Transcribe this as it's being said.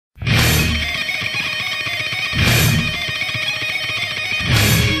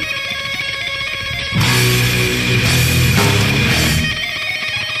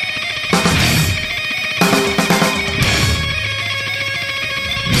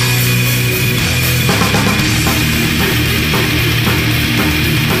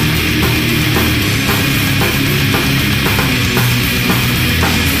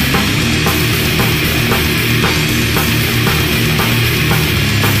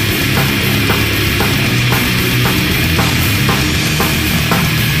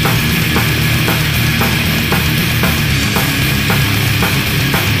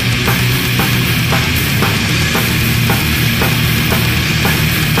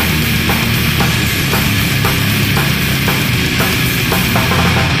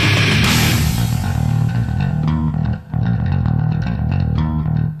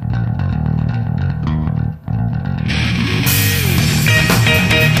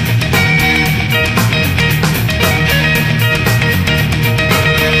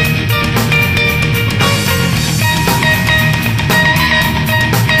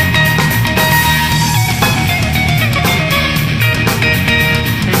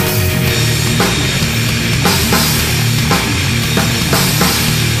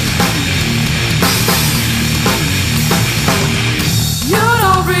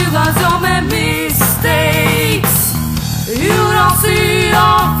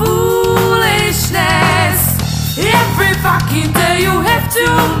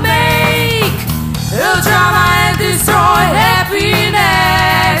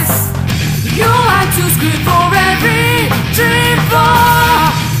dream for.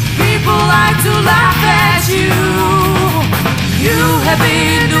 People like to laugh at you. You have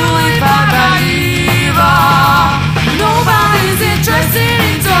been doing fine by evil. Nobody's interested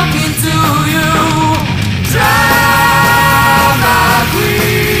in talking to you. Drama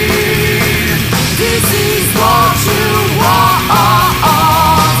queen, this is what you want.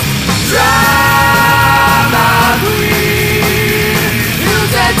 Drama queen, you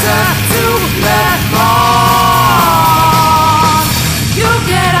get to let on. You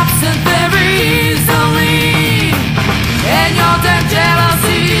get upset very easily, and your damn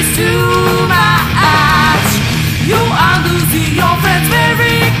jealousy is too much. You are losing your friends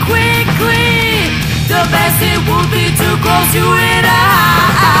very quickly. The best it would be to close you in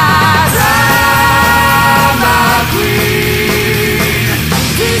eyes. Drama queen,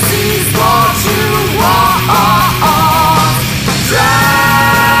 this is what you want.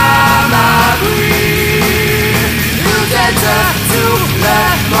 Drama queen, you get to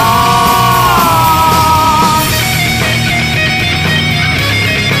let on.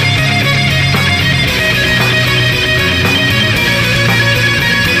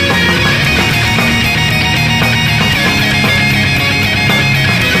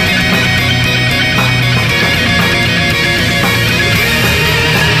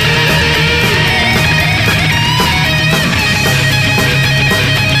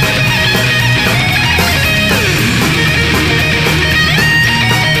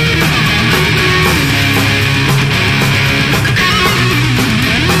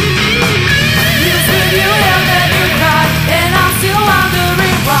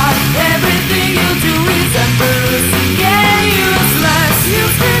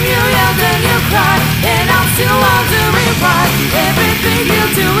 Everything you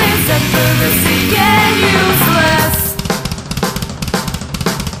do is embarrassing and useless.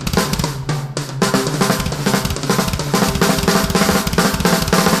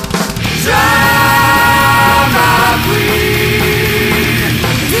 Try